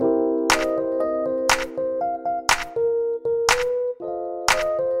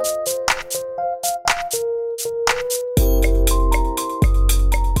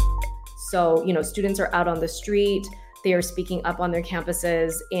So, students are out on the street, they are speaking up on their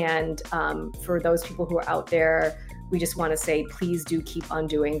campuses. And for those people who are out there, we just want to say, please do keep on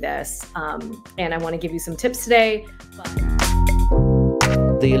doing this. And I want to give you some tips today.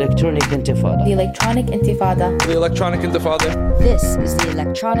 The Electronic Intifada. The Electronic Intifada. The Electronic Intifada. This is the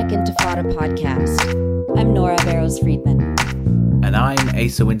Electronic Intifada podcast. I'm Nora Barrows-Friedman. And I'm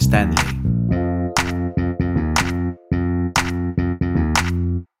Asa Winstanley.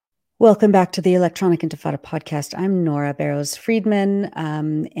 Welcome back to the Electronic Intifada podcast. I'm Nora Barrows-Friedman,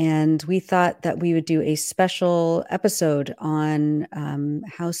 and we thought that we would do a special episode on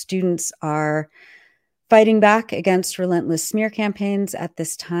how students are fighting back against relentless smear campaigns at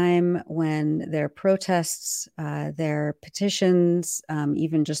this time when their protests, their petitions,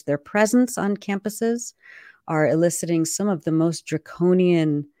 even just their presence on campuses are eliciting some of the most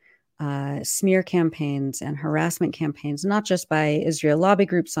draconian smear campaigns and harassment campaigns, not just by Israel lobby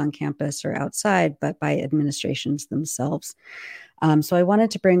groups on campus or outside, but by administrations themselves. So I wanted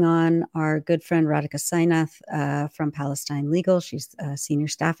to bring on our good friend Radhika Sainath from Palestine Legal. She's a senior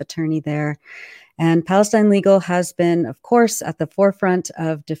staff attorney there. And Palestine Legal has been, of course, at the forefront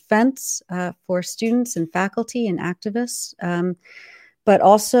of defense for students and faculty and activists, but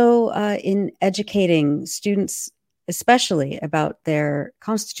also in educating students, especially about their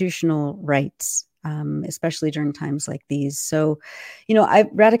constitutional rights, especially during times like these. So,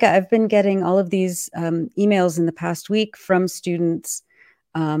 Radhika, I've been getting all of these emails in the past week from students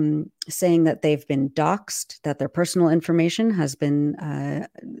saying that they've been doxxed, that their personal information has been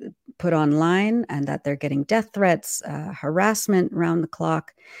put online, and that they're getting death threats, harassment around the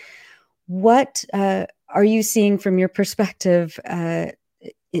clock. What are you seeing from your perspective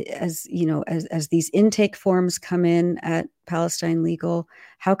as these intake forms come in at Palestine Legal?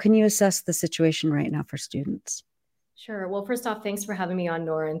 How can you assess the situation right now for students? Sure. Well, first off, thanks for having me on,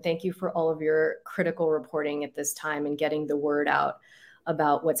 Nora, and thank you for all of your critical reporting at this time and getting the word out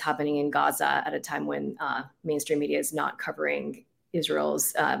about what's happening in Gaza at a time when mainstream media is not covering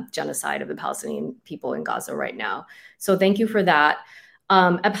Israel's genocide of the Palestinian people in Gaza right now. So thank you for that.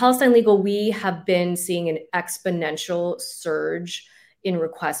 At Palestine Legal, we have been seeing an exponential surge in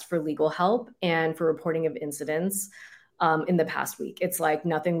requests for legal help and for reporting of incidents in the past week. It's like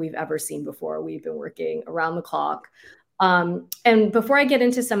nothing we've ever seen before. We've been working around the clock. And before I get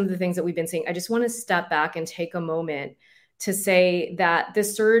into some of the things that we've been seeing, I just want to step back and take a moment to say that the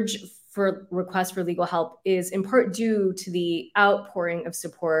surge for requests for legal help is in part due to the outpouring of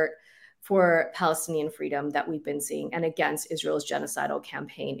support for Palestinian freedom that we've been seeing and against Israel's genocidal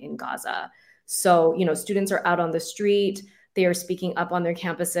campaign in Gaza. So, students are out on the street, they are speaking up on their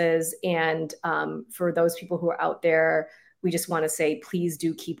campuses. And for those people who are out there, we just want to say, please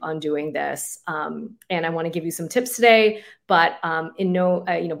do keep on doing this. And I want to give you some tips today, but by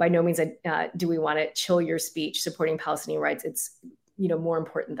no means do we want to chill your speech supporting Palestinian rights. It's, more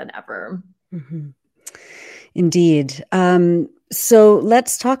important than ever. Mm-hmm. Indeed. So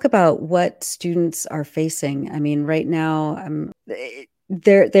let's talk about what students are facing. I mean, right now,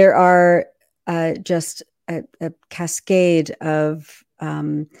 there are just a cascade of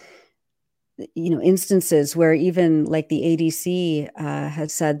instances where even like the ADC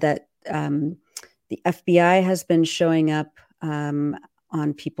has said that the FBI has been showing up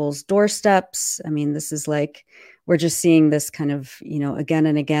on people's doorsteps. I mean, this is like, we're just seeing this kind of, again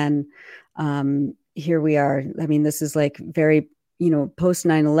and again. Here we are. I mean, this is like very, post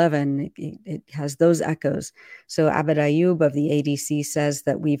 9/11, it has those echoes. So Abed Ayoub of the ADC says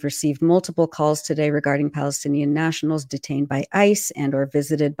that we've received multiple calls today regarding Palestinian nationals detained by ICE and or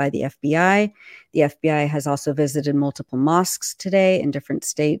visited by the FBI. The FBI has also visited multiple mosques today in different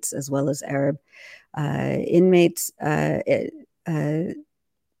states, as well as Arab inmates. And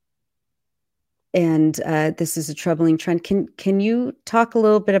this is a troubling trend. Can you talk a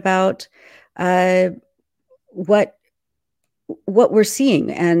little bit about what we're seeing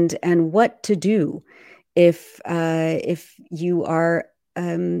and what to do if you are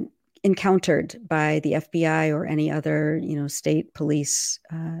encountered by the FBI or any other state police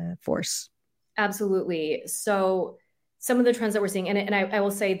force? Absolutely. So some of the trends that we're seeing, and I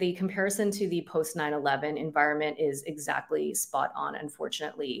will say the comparison to the post 9/11 environment is exactly spot on.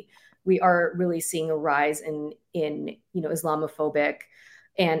 Unfortunately, we are really seeing a rise in Islamophobic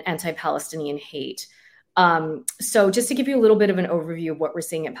and anti-Palestinian hate. So just to give you a little bit of an overview of what we're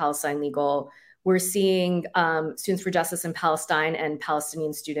seeing at Palestine Legal, we're seeing Students for Justice in Palestine and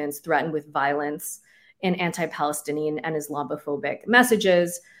Palestinian students threatened with violence and anti-Palestinian and Islamophobic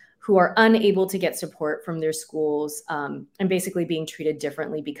messages, who are unable to get support from their schools and basically being treated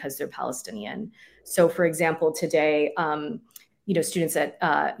differently because they're Palestinian. So for example, today, students at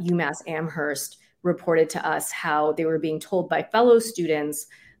UMass Amherst reported to us how they were being told by fellow students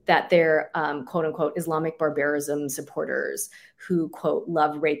that they're quote unquote Islamic barbarism supporters who quote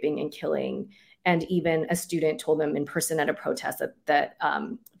love raping and killing. And even a student told them in person at a protest that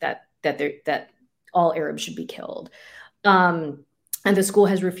all Arabs should be killed. And the school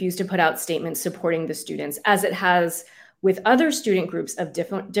has refused to put out statements supporting the students, as it has with other student groups of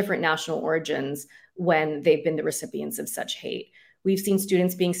different national origins when they've been the recipients of such hate. We've seen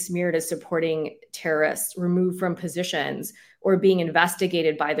students being smeared as supporting terrorists, removed from positions, or being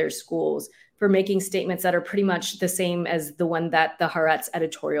investigated by their schools for making statements that are pretty much the same as the one that the Haaretz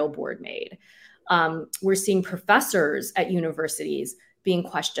editorial board made. We're seeing professors at universities being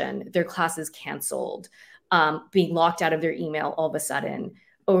questioned, their classes canceled, being locked out of their email all of a sudden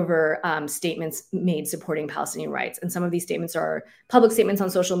over statements made supporting Palestinian rights. And some of these statements are public statements on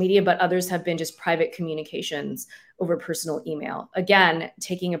social media, but others have been just private communications over personal email. Again,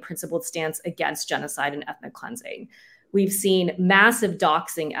 taking a principled stance against genocide and ethnic cleansing. We've seen massive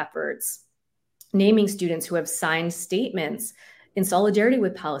doxing efforts, naming students who have signed statements in solidarity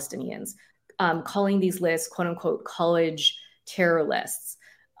with Palestinians, calling these lists, quote unquote, college terror lists.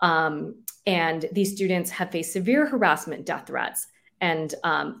 And these students have faced severe harassment, death threats, and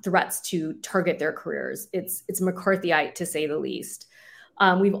threats to target their careers. It's McCarthyite, to say the least.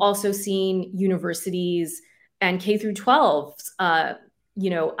 We've also seen universities and K through 12,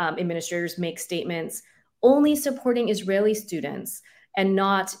 administrators make statements only supporting Israeli students and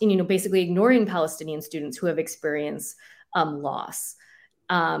not, basically ignoring Palestinian students who have experienced loss.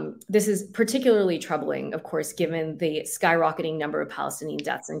 This is particularly troubling, of course, given the skyrocketing number of Palestinian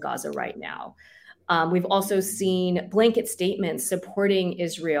deaths in Gaza right now. We've also seen blanket statements supporting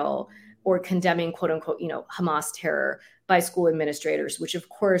Israel or condemning, quote unquote, Hamas terror by school administrators, which of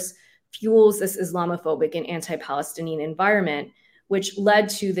course fuels this Islamophobic and anti-Palestinian environment, which led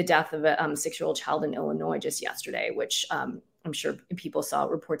to the death of a 6-year-old child in Illinois just yesterday, which I'm sure people saw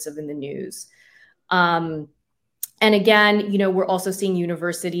reports of in the news. And again, we're also seeing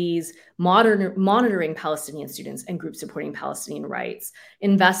universities monitoring Palestinian students and groups supporting Palestinian rights,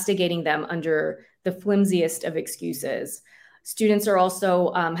 investigating them under the flimsiest of excuses. Students are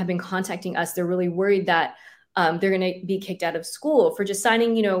also have been contacting us. They're really worried that they're going to be kicked out of school for just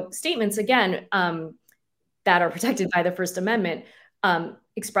signing, statements, again, that are protected by the First Amendment,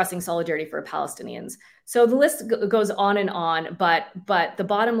 expressing solidarity for Palestinians. So the list goes on, but the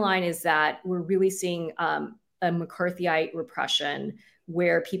bottom line is that we're really seeing a McCarthyite repression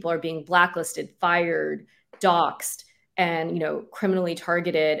where people are being blacklisted, fired, doxxed, and criminally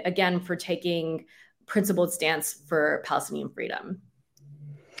targeted, again, for taking principled stance for Palestinian freedom.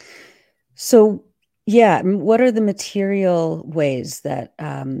 So, yeah, what are the material ways that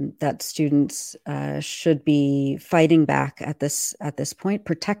that students should be fighting back at this point,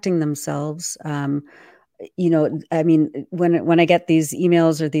 protecting themselves? I mean, when I get these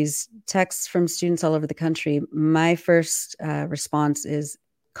emails or these texts from students all over the country, my first response is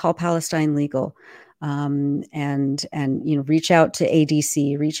call Palestine Legal, and reach out to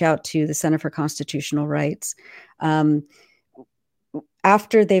ADC, reach out to the Center for Constitutional Rights.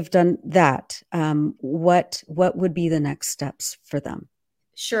 After they've done that, what would be the next steps for them?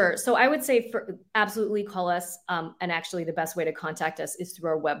 Sure. So I would say absolutely call us. And actually the best way to contact us is through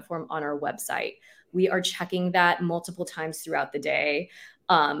our web form on our website. We are checking that multiple times throughout the day.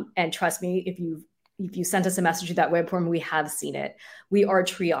 And trust me, if you sent us a message through that web form, we have seen it. We are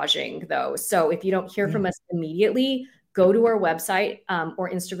triaging though. So if you don't hear from us immediately, go to our website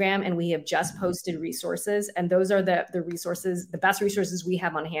or Instagram, and we have just posted resources. And those are the resources, the best resources we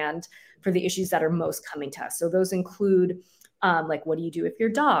have on hand for the issues that are most coming to us. So those include like, what do you do if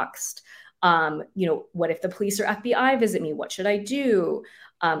you're doxxed? What if the police or FBI visit me? What should I do?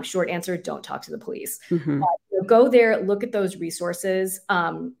 Short answer, don't talk to the police. Mm-hmm. Go there, look at those resources,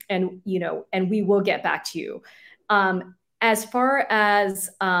 and we will get back to you. As far as,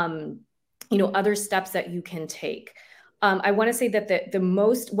 other steps that you can take, I want to say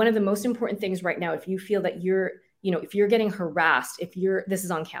that one of the most important things right now, if you feel that if you're getting harassed, this is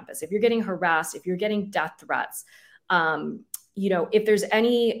on campus, if you're getting harassed, if you're getting death threats, if there's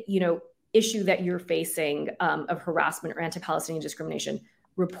any, issue that you're facing of harassment or anti-Palestinian discrimination,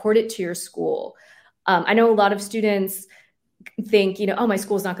 report it to your school. I know a lot of students think, oh, my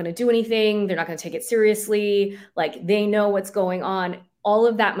school's not going to do anything. They're not going to take it seriously. Like, they know what's going on. All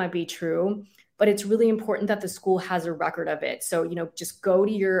of that might be true, but it's really important that the school has a record of it. So, just go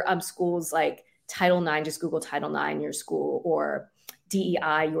to your school's like Title IX, just Google Title IX, your school, or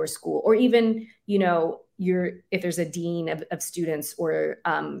DEI, your school, or even, if there's a dean of students or,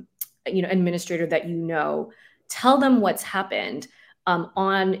 administrator that tell them what's happened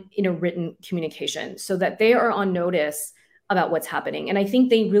in a written communication so that they are on notice about what's happening. And I think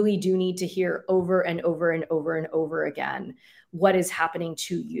they really do need to hear over and over and over and over again what is happening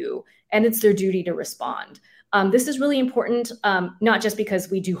to you. And it's their duty to respond. This is really important, not just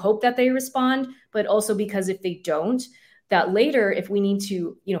because we do hope that they respond, but also because if they don't, that later, if we need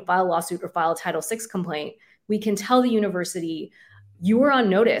to, file a lawsuit or file a Title VI complaint, we can tell the university, you are on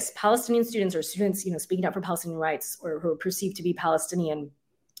notice. Palestinian students or students, speaking up for Palestinian rights or who are perceived to be Palestinian,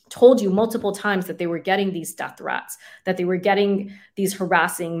 told you multiple times that they were getting these death threats, that they were getting these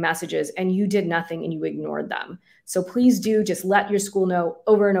harassing messages, and you did nothing and you ignored them. So please do just let your school know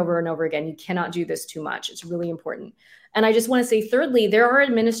over and over and over again. You cannot do this too much. It's really important. And I just want to say, thirdly, there are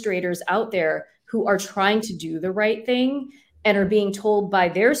administrators out there who are trying to do the right thing and are being told by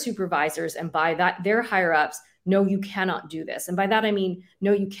their supervisors and by their higher ups, no, you cannot do this. And by that, I mean,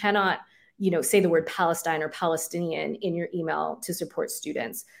 no, you cannot, say the word Palestine or Palestinian in your email to support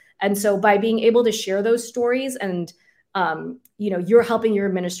students. And so by being able to share those stories and, you're helping your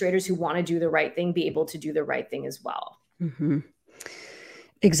administrators who want to do the right thing be able to do the right thing as well. Mm-hmm.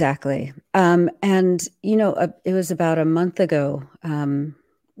 Exactly. It was about a month ago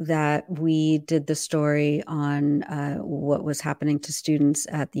that we did the story on what was happening to students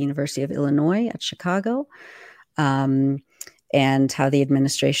at the University of Illinois at Chicago, and how the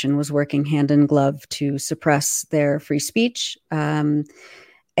administration was working hand in glove to suppress their free speech. And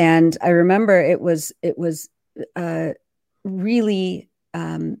I remember it was really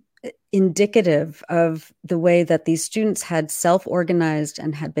indicative of the way that these students had self-organized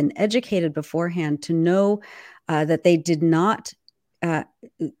and had been educated beforehand to know that they did not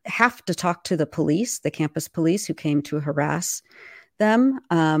have to talk to the police, the campus police who came to harass them.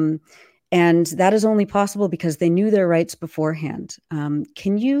 And that is only possible because they knew their rights beforehand.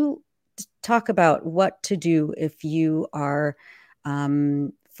 Can you talk about what to do if you are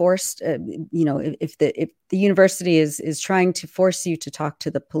forced, if the university is trying to force you to talk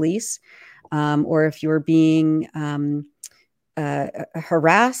to the police, or if you're being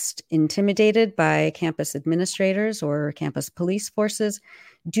harassed, intimidated by campus administrators or campus police forces?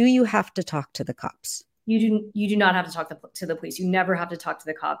 Do you have to talk to the cops? You do not have to talk to the police. You never have to talk to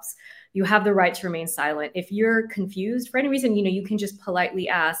the cops. You have the right to remain silent. If you're confused for any reason, you can just politely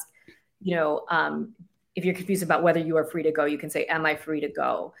ask, if you're confused about whether you are free to go, you can say, am I free to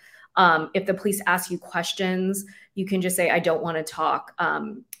go? If the police ask you questions, you can just say, I don't want to talk.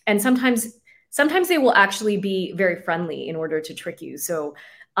 And sometimes they will actually be very friendly in order to trick you. So,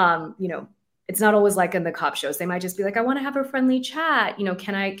 it's not always like in the cop shows. They might just be like, I want to have a friendly chat.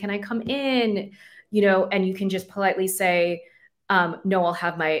 Can I come in? And you can just politely say, no, I'll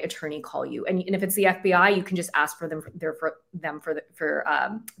have my attorney call you. And if it's the FBI, you can just ask for their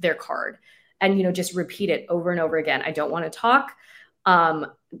card. And, just repeat it over and over again. I don't want to talk.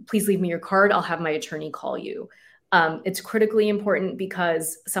 Please leave me your card. I'll have my attorney call you. It's critically important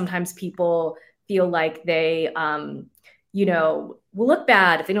because sometimes people feel like they, will look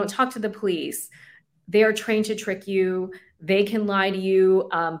bad if they don't talk to the police. They are trained to trick you. They can lie to you,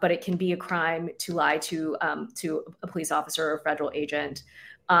 but it can be a crime to lie to a police officer or a federal agent.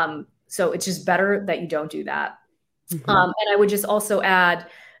 So it's just better that you don't do that. Mm-hmm. And I would just also add,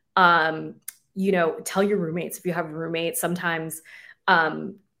 tell your roommates. If you have a roommate, sometimes,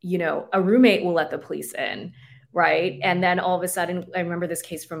 a roommate will let the police in, right? And then all of a sudden, I remember this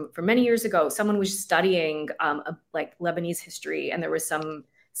case from many years ago. Someone was studying like Lebanese history, and there was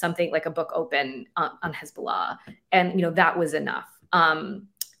something like a book open on Hezbollah, and that was enough.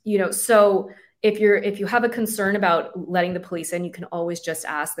 So if you have a concern about letting the police in, you can always just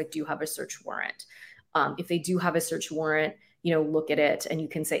ask, like, do you have a search warrant? If they do have a search warrant, look at it and you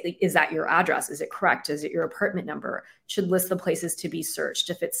can say, like, is that your address? Is it correct? Is it your apartment number? Should list the places to be searched.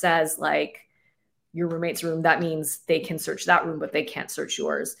 If it says like your roommate's room, that means they can search that room, but they can't search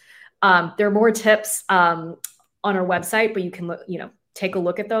yours. There are more tips on our website, but you can take a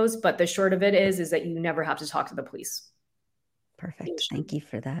look at those. But the short of it is that you never have to talk to the police. Perfect. Thank you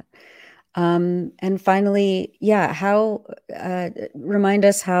for that. And finally, remind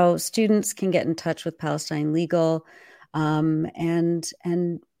us how students can get in touch with Palestine Legal, and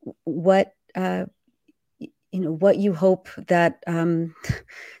what what you hope that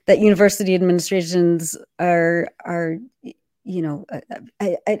that university administrations are I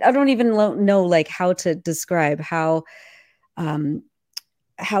don't even know like how to describe how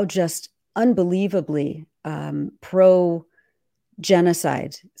just unbelievably pro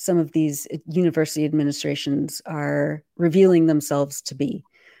genocide some of these university administrations are revealing themselves to be,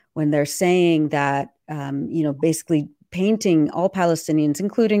 when they're saying that basically painting all Palestinians,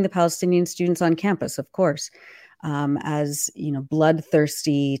 including the Palestinian students on campus, of course, as,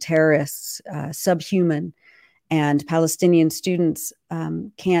 bloodthirsty terrorists, subhuman, and Palestinian students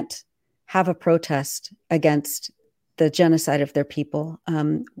can't have a protest against the genocide of their people.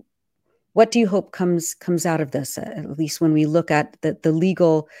 What do you hope comes out of this, at least when we look at the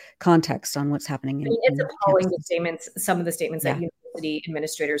legal context on what's happening? It's appalling, some of the statements that university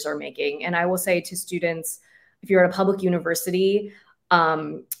administrators are making. And I will say to students, if you're at a public university,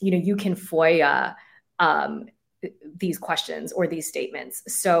 you can FOIA these questions or these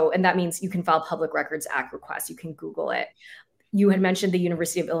statements. And that means you can file Public Records Act requests. You can Google it. You had mentioned the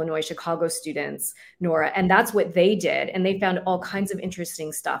University of Illinois Chicago students, Nora, and that's what they did. And they found all kinds of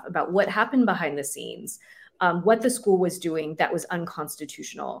interesting stuff about what happened behind the scenes, what the school was doing that was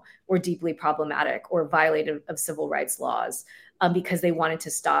unconstitutional or deeply problematic or violative of civil rights laws, because they wanted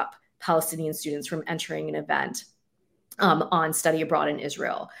to stop Palestinian students from entering an event on study abroad in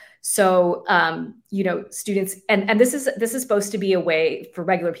Israel. So, students, and this is supposed to be a way for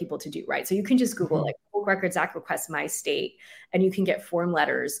regular people to do, right? So you can just Google like Public Records Act requests my state, and you can get form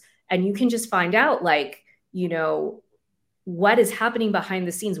letters, and you can just find out what is happening behind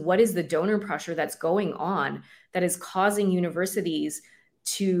the scenes. What is the donor pressure that's going on that is causing universities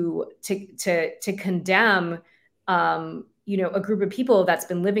to condemn, a group of people that's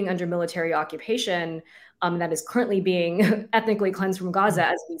been living under military occupation, that is currently being ethnically cleansed from Gaza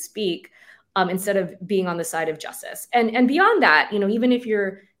as we speak, instead of being on the side of justice. And beyond that, even if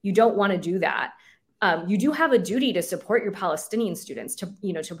you don't want to do that, you do have a duty to support your Palestinian students, to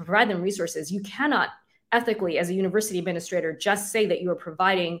provide them resources. You cannot ethically, as a university administrator, just say that you are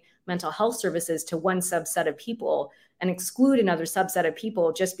providing mental health services to one subset of people and exclude another subset of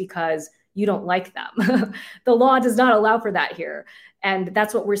people just because you don't like them. The law does not allow for that here. And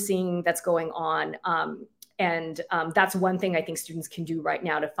that's what we're seeing that's going on. And that's one thing I think students can do right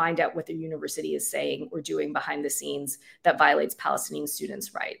now to find out what their university is saying or doing behind the scenes that violates Palestinian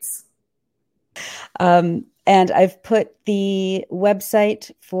students' rights. And I've put the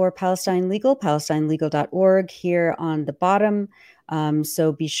website for Palestine Legal, palestinelegal.org, here on the bottom.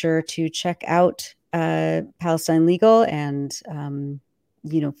 So be sure to check out Palestine Legal and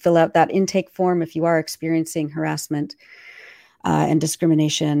fill out that intake form if you are experiencing harassment and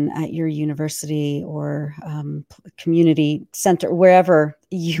discrimination at your university or community center, wherever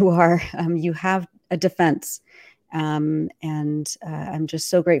you are. You have a defense. And I'm just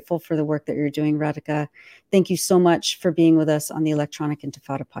so grateful for the work that you're doing, Radhika. Thank you so much for being with us on the Electronic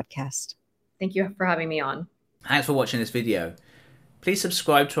Intifada podcast. Thank you for having me on. Thanks for watching this video. Please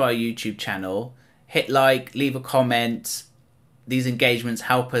subscribe to our YouTube channel, hit like, leave a comment. These engagements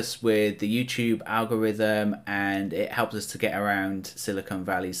help us with the YouTube algorithm, and it helps us to get around Silicon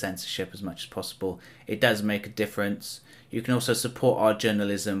Valley censorship as much as possible. It does make a difference. You can also support our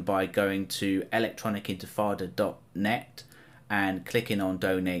journalism by going to electronicintifada.net and clicking on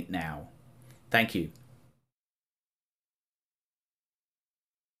Donate Now. Thank you.